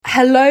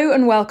Hello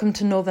and welcome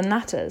to Northern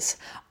Natters.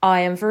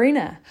 I am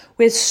Verena.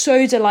 We're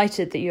so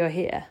delighted that you're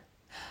here.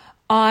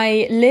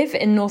 I live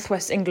in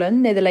northwest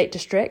England near the Lake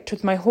District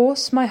with my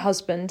horse, my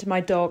husband, my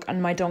dog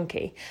and my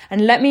donkey.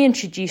 And let me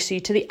introduce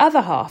you to the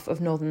other half of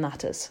Northern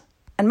Natters.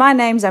 And my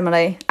name's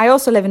Emily. I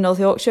also live in North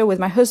Yorkshire with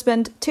my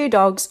husband, 2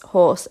 dogs,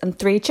 horse and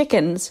 3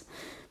 chickens.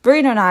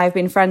 Verena and I have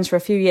been friends for a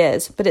few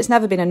years, but it's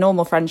never been a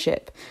normal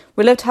friendship.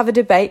 We love to have a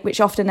debate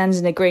which often ends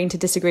in agreeing to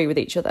disagree with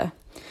each other.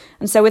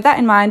 And so with that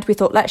in mind, we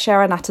thought let's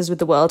share our natters with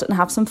the world and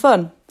have some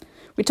fun.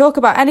 We talk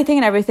about anything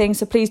and everything,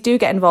 so please do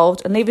get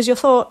involved and leave us your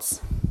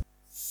thoughts.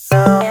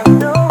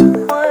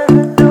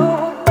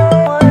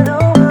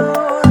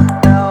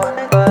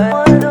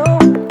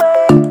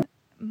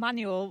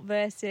 Manual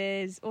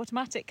versus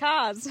automatic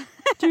cars.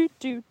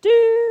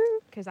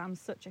 Because I'm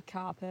such a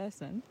car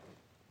person.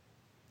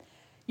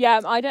 Yeah,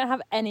 I don't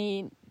have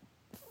any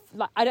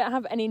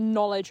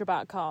knowledge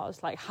about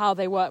cars, like how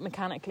they work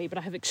mechanically, but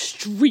I have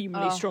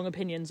extremely strong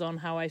opinions on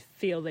how I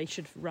feel they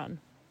should run.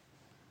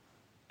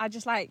 I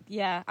judge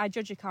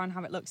a car on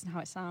how it looks and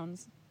how it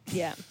sounds.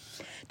 Yeah.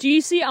 Do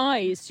you see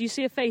eyes? Do you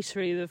see a face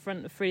through the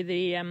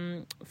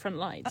front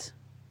lights?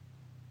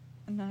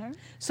 No.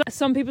 So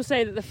some people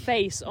say that the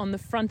face on the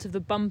front of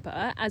the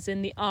bumper, as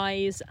in the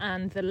eyes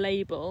and the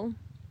label,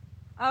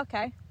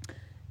 Okay.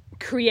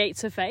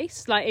 creates a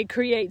face. Like it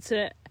creates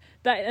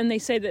and they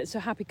say that it's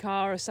a happy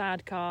car, a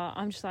sad car.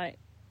 I'm just like,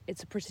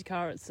 it's a pretty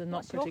car, it's a not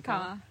What's pretty your car.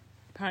 car?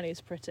 Apparently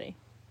it's pretty.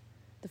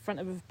 The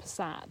front of a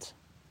Passat.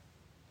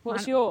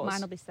 What's yours?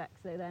 Mine will be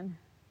sexy then.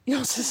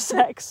 Yours is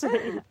sexy.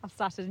 I've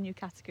started a new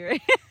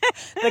category.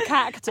 The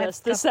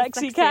cactus, the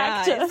sexy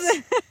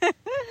cactus.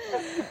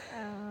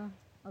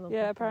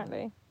 Yeah,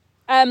 apparently.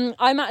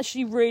 I'm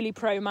actually really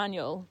pro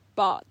manual,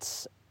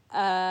 but you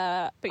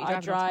I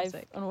drive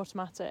an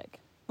automatic,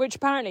 which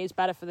apparently is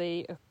better for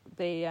the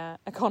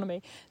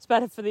economy. It's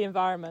better for the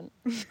environment.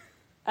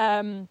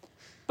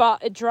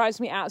 But it drives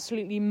me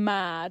absolutely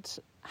mad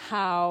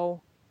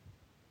how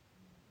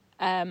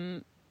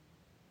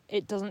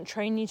it doesn't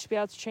train you to be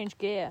able to change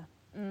gear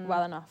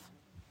well enough.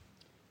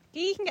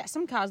 You can get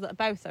some cars that are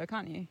both though,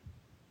 can't you?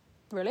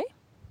 Really?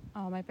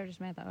 Oh, maybe I just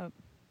made that up.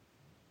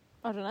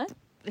 I don't know.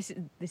 This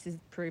is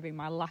proving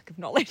my lack of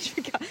knowledge.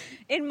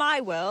 In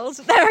my world,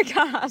 there are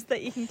cars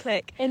that you can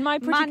click. In my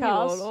pretty manual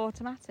cars, or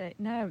automatic.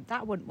 No,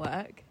 that wouldn't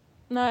work.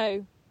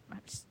 no.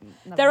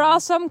 There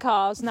are some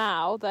cars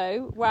now,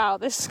 though. Wow,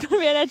 this is going to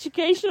be an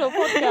educational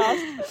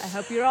podcast. I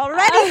hope you're all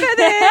ready for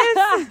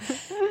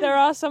this. There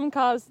are some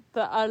cars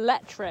that are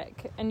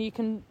electric, and you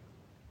can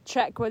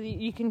check whether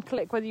you can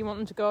click whether you want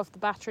them to go off the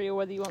battery or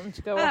whether you want them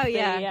to go off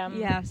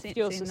the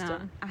fuel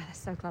system. That. That's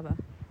so clever.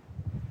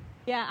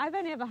 Yeah, I've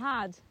only ever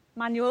had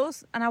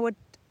manuals, and I would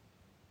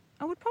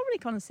probably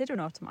consider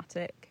an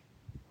automatic.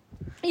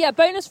 Yeah,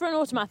 bonus for an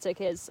automatic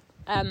is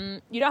you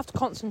don't have to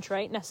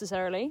concentrate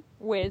necessarily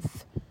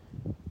with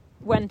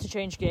when to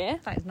change gear.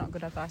 That is not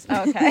good advice.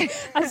 Oh, okay.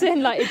 As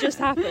in, like, it just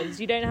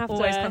happens. You don't have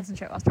Always to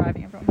concentrate whilst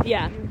driving, everyone.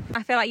 Yeah.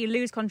 I feel like you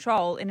lose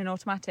control in an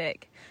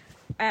automatic.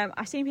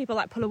 I've seen people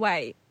like pull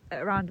away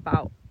at a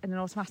roundabout in an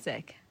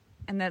automatic,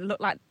 and they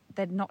look like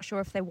they're not sure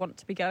if they want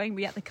to be going,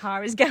 but yet the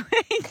car is going.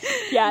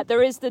 Yeah,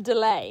 there is the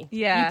delay.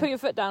 Yeah. You put your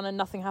foot down and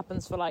nothing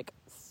happens for like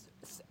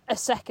a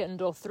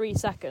second or 3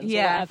 seconds or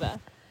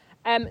whatever.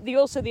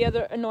 The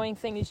other annoying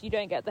thing is you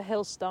don't get the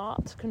hill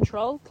start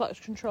control,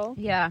 clutch control.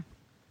 Yeah.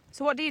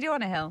 So what do you do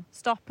on a hill?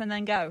 Stop and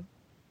then go?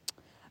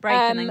 Brake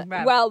and then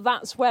rev? Well,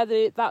 that's why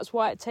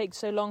it takes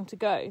so long to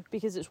go,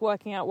 because it's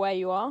working out where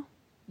you are.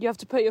 You have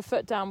to put your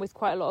foot down with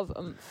quite a lot of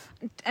oomph.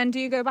 And do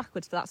you go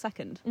backwards for that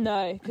second?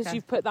 No, because Okay.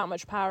 you've put that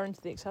much power into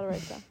the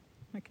accelerator.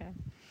 Okay.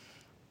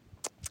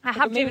 I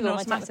have driven an all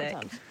my technical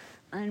automatic. terms.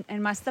 And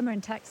in my summer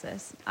in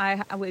Texas, we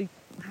had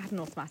an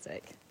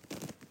automatic.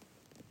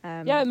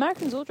 Yeah,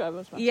 Americans all drive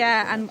automatic.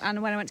 Yeah,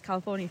 and when I went to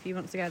California a few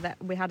months ago,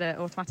 we had an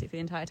automatic for the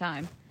entire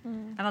time.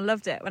 And I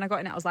loved it. When I got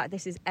in it, I was like,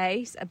 this is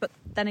ace. But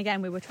then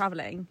again, we were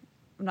travelling,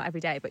 not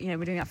every day, but,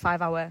 we're doing that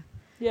 5-hour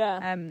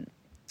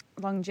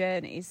long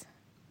journeys.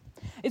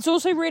 It's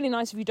also really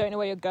nice if you don't know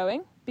where you're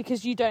going,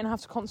 because you don't have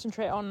to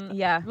concentrate on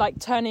like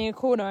turning a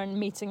corner and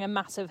meeting a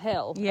massive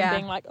hill and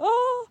being like,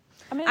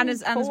 and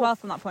as well,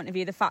 from that point of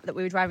view, the fact that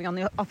we were driving on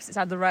the opposite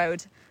side of the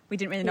road, we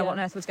didn't really know what on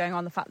earth was going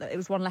on. The fact that it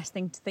was one less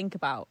thing to think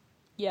about.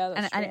 Yeah,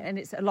 that's true. And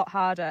it's a lot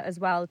harder as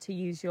well to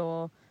use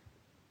your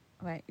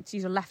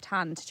left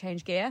hand to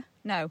change gear.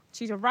 No,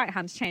 to use your right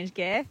hand to change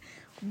gear.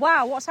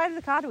 Wow, what side of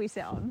the car do we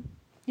sit on?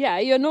 Yeah,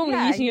 you're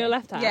normally using your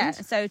left hand. Yeah,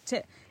 so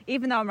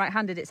even though I'm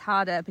right-handed, it's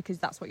harder because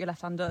that's what your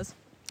left hand does.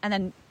 And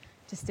then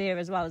to steer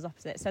as well is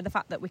opposite. So the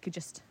fact that we could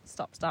just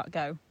stop, start,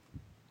 go.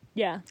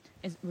 Yeah,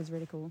 was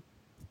really cool.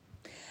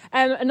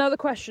 Another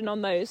question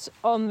on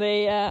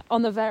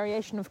the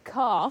variation of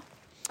car: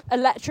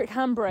 electric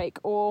handbrake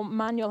or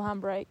manual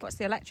handbrake? What's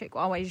the electric?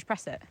 Oh, where you just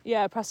press it?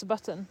 Yeah, press a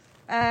button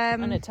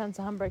and it turns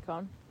the handbrake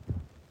on.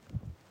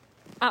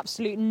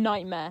 Absolute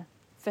nightmare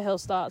for hill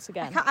starts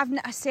again.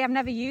 I've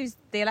never used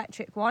the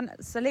electric one.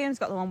 So Liam's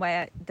got the one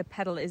where the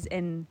pedal is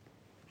in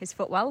his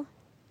footwell,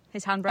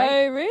 his handbrake.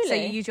 Oh, really? So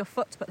you use your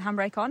foot to put the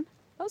handbrake on.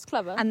 That was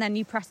clever. And then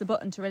you press the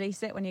button to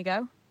release it when you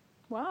go.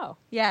 Wow.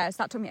 Yeah,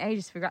 so that took me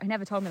ages to figure out. He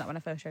never told me that when I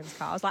first drove his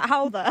car. I was like,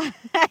 how the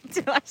heck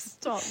do I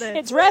stop this?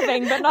 It's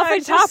revving, but nothing's I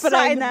was just happening.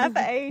 sat in there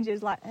for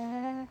ages, like,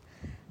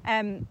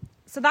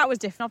 So that was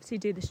different. Obviously, you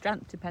do the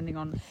strength depending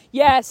on...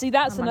 Yeah, see,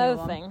 that's a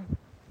manual another thing.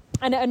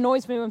 And it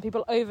annoys me when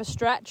people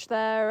overstretch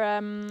their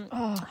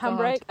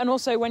handbrake. And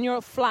also, when you're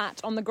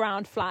flat, on the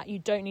ground, flat, you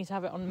don't need to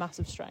have it on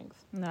massive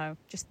strength. No,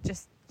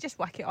 just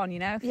whack it on, you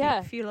know? Yeah.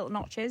 A few little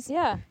notches.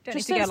 Yeah. Don't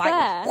just need to so go it's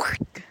like...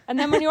 there. And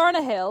then when you're on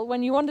a hill,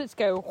 when you want it to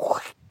go...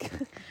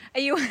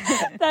 Are you...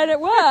 then it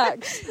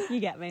works. You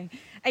get me.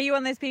 Are you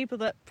one of those people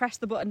that press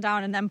the button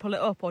down and then pull it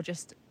up, or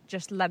just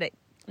let it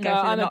go No,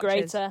 through I'm the a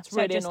notches? grater. It's So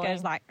really it just annoying.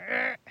 goes like...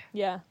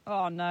 Yeah.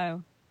 Oh,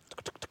 no.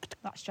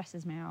 That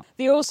stresses me out.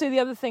 The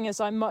other thing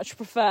is I much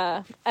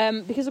prefer,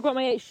 because I've got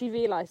my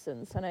HGV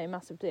licence, I know,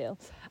 massive deal,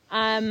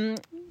 I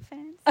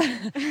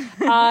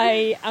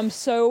am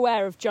so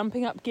aware of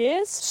jumping up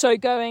gears. So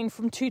going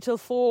from 2 till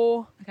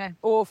 4, Okay.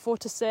 or 4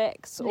 to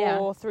 6, Yeah.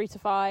 or 3 to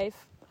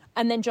 5,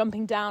 and then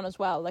jumping down as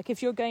well. Like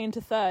if you're going into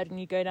third and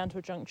you go down to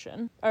a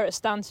junction, or at a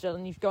standstill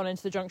and you've gone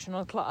into the junction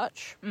on a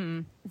clutch,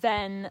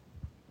 then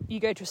you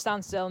go to a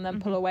standstill and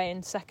then pull away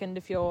in second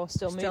if you're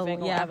still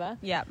moving or whatever.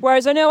 Yeah.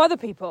 Whereas I know other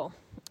people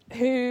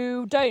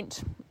who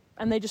don't,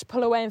 and they just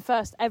pull away in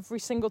first every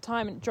single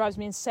time, and it drives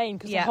me insane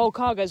because the whole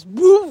car goes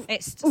woo.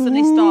 It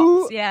suddenly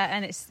stops. Yeah,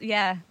 and it's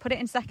put it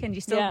in second.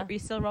 You're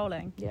still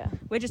rolling. Yeah.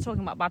 We're just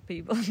talking about bad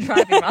people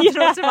driving around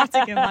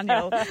automatic and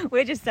manual.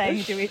 We're just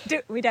saying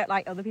we don't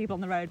like other people on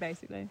the road,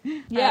 basically.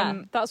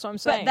 Yeah, that's what I'm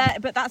saying.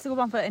 But that's a good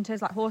one for in terms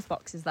of like horse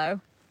boxes,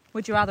 though.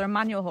 Would you rather a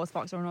manual horse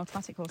box or an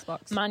automatic horse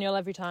box? Manual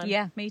every time.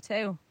 Yeah, me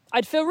too.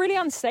 I'd feel really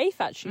unsafe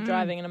actually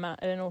driving in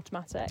an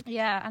automatic.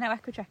 Yeah, I know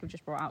Equitrek have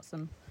just brought out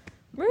some.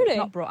 Really?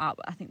 Not brought out,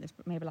 but I think this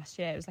maybe last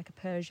year. It was like a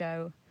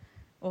Peugeot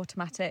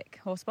automatic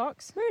horse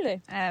box.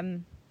 Really?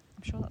 I'm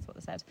sure that's what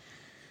they said.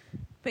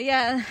 But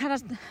yeah,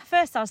 and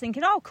first I was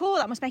thinking, oh, cool,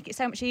 that must make it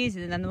so much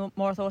easier. And then the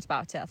more I thought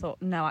about it, I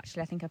thought, no,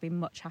 actually, I think I'd be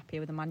much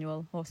happier with a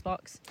manual horse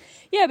box.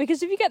 Yeah,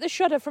 because if you get the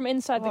shudder from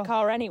inside the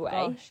car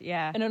anyway,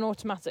 yeah, in an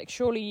automatic,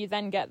 surely you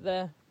then get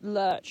the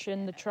lurch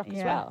in the truck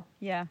as well.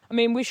 Yeah. I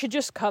mean, we should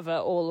just cover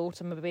all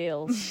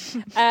automobiles.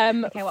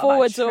 Okay,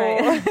 forwards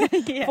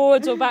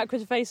or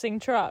backwards facing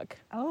truck.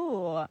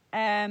 Oh,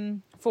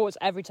 Forwards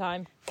every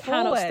time.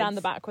 Cannot stand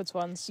the backwards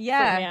ones.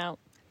 Yeah. Freak me out.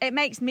 It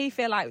makes me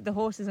feel like the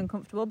horse is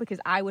uncomfortable because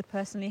I would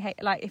personally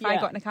hate, like, if I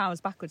got in a car and was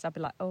backwards, I'd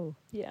be like, oh,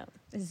 yeah,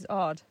 this is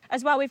odd.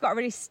 As well, we've got a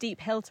really steep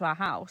hill to our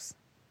house.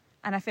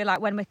 And I feel like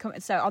when we're coming,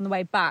 so on the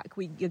way back,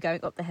 you're going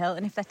up the hill.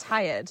 And if they're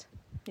tired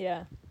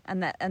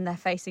and they're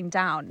facing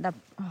down,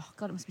 oh,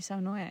 God, it must be so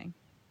annoying.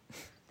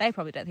 They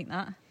probably don't think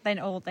that. They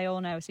all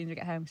know as soon as we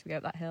get home because we go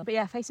up that hill. But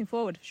yeah, facing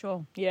forward, for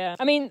sure. Yeah.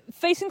 I mean,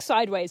 facing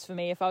sideways for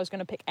me, if I was going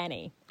to pick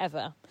any,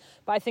 ever.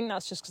 But I think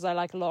that's just because I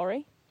like a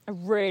lorry. I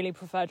really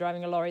prefer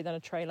driving a lorry than a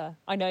trailer.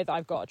 I know that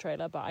I've got a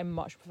trailer, but I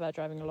much prefer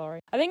driving a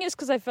lorry. I think it's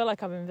because I feel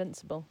like I'm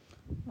invincible.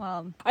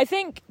 Well, I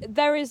think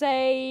there is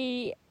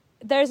an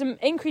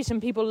increase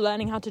in people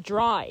learning how to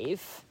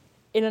drive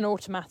in an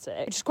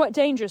automatic, which is quite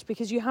dangerous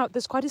because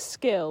there's quite a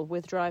skill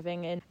with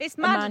driving in. It's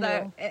mad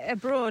though.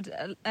 Abroad,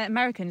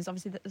 Americans,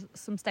 obviously,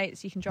 some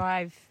states you can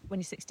drive when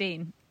you're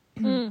 16,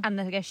 and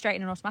they go straight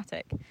in an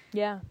automatic.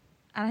 Yeah.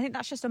 And I think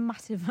that's just a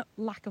massive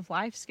lack of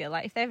life skill.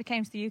 Like, if they ever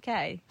came to the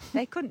UK,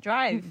 they couldn't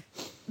drive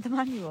the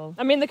manual.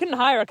 I mean, they couldn't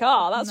hire a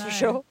car, that's for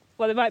sure.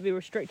 Well, they might be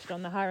restricted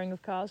on the hiring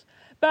of cars.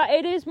 But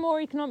it is more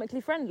economically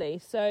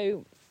friendly,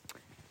 so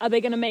are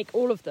they going to make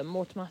all of them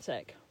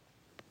automatic?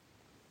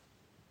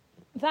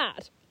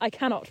 That I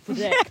cannot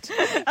predict.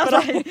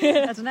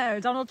 I don't know,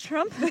 Donald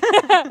Trump?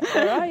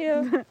 Where are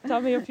you? Tell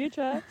me your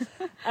future.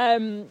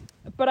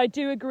 But I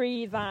do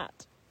agree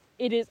that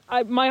it is.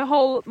 My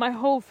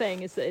whole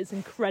thing is that it's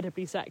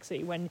incredibly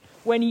sexy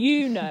when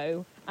you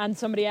know and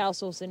somebody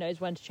else also knows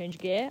when to change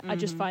gear. I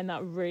just find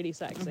that really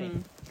sexy.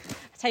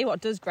 I tell you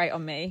what does great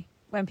on me,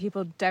 when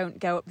people don't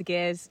go up the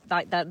gears,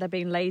 like they're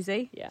being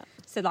lazy. Yeah.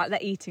 So like they're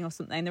eating or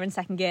something, they're in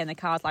second gear and the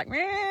car's like,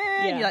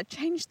 and you're like,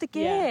 change the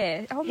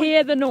gear. Yeah. Oh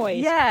hear the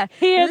noise. Yeah.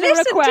 Hear the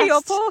request. Listen to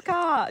your poor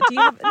car.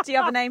 Do you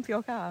have a name for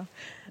your car?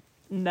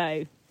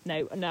 No,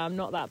 I'm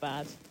not that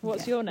bad.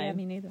 What's your name? Yeah,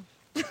 me neither.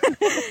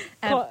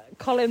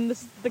 Colin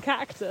the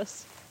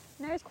cactus.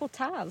 No, it's called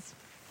Taz.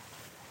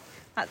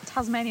 That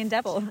Tasmanian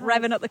devil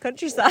revving up the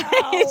countryside.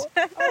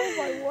 Oh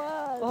my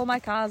word. All my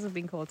cars have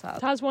been called Taz.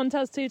 Taz 1,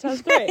 Taz 2,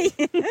 Taz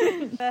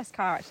 3. First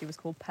car actually was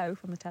called Poe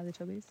from the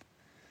Teletubbies.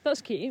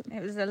 That's cute.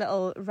 It was a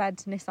little red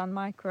Nissan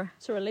Micra.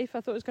 It's a relief.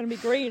 I thought it was going to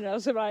be green. I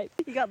was like,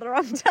 You got the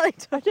wrong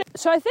Teletubbies.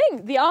 So I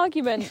think the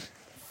argument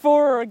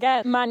for or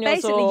against manuals.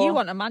 Basically, you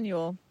want a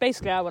manual.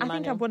 Basically, I want a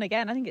manual. I think I've won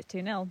again. I think it's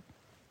 2-0.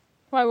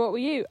 Why, what were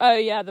you? Oh,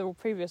 yeah, the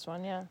previous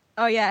one, yeah.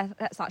 Oh, yeah,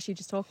 let's actually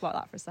just talk about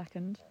that for a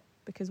second.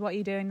 Because what are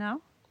you doing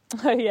now?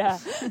 Oh, yeah.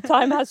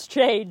 Time has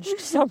changed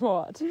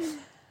somewhat.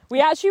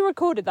 We actually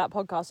recorded that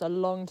podcast a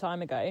long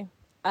time ago.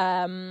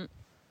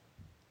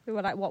 We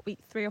were like, what, week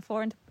 3 or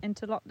 4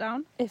 into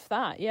lockdown? If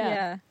that, yeah.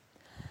 Yeah.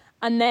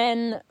 And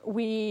then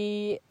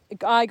we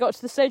I got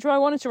to the stage where I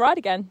wanted to ride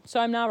again, so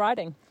I'm now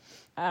riding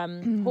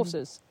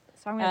horses.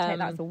 So I'm going to take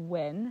that as a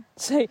win.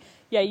 So,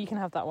 yeah, you can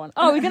have that one.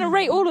 Oh, we're going to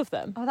rate all of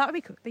them? Oh, that would be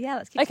cool. But yeah,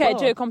 let's keep Okay, score.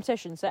 do a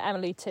competition. So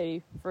Emily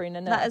 2,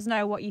 Verena 0. Let us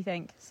know what you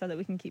think so that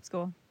we can keep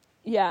score.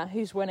 Yeah,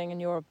 who's winning, and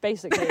you're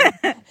basically...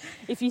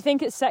 if you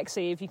think it's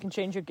sexy, if you can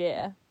change your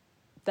gear,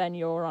 then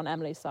you're on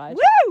Emily's side.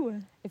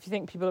 Woo! If you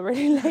think people are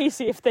really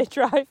lazy if they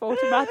drive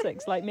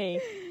automatics like me,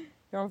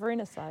 you're on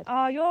Verena's side.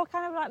 Oh, you're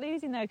kind of like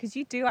losing though, because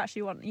you do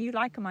actually you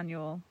like a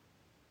manual.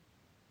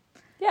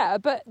 Yeah,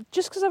 but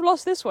just because I've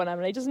lost this one,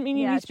 Emily, doesn't mean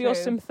you need to be all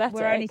sympathetic.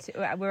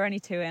 We're only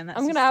two in.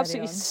 I'm going to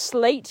absolutely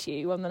slate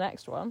you on the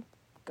next one.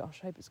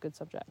 Gosh, I hope it's a good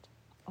subject.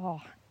 Oh,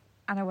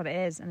 I know what it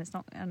is, and it's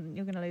not. And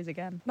you're going to lose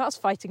again. That's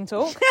fighting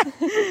talk.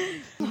 I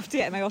have to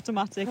get my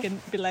automatic and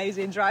be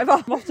lazy and drive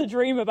off. I'm off to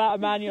dream about a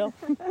manual.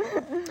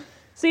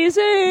 See you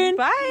soon.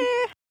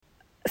 Bye.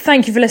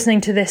 Thank you for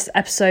listening to this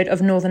episode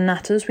of Northern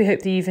Natters. We hope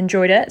that you've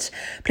enjoyed it.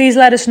 Please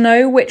let us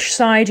know which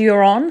side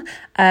you're on.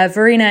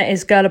 Verena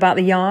is Girl About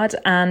the Yard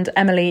and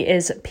Emily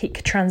is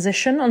Peak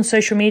Transition on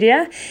social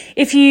media.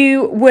 If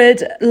you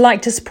would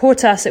like to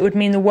support us, it would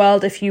mean the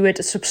world if you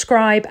would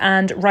subscribe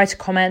and write a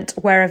comment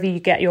wherever you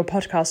get your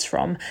podcasts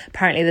from.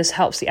 Apparently this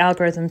helps the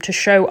algorithm to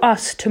show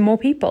us to more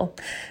people.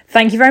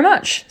 Thank you very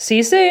much. See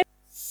you soon.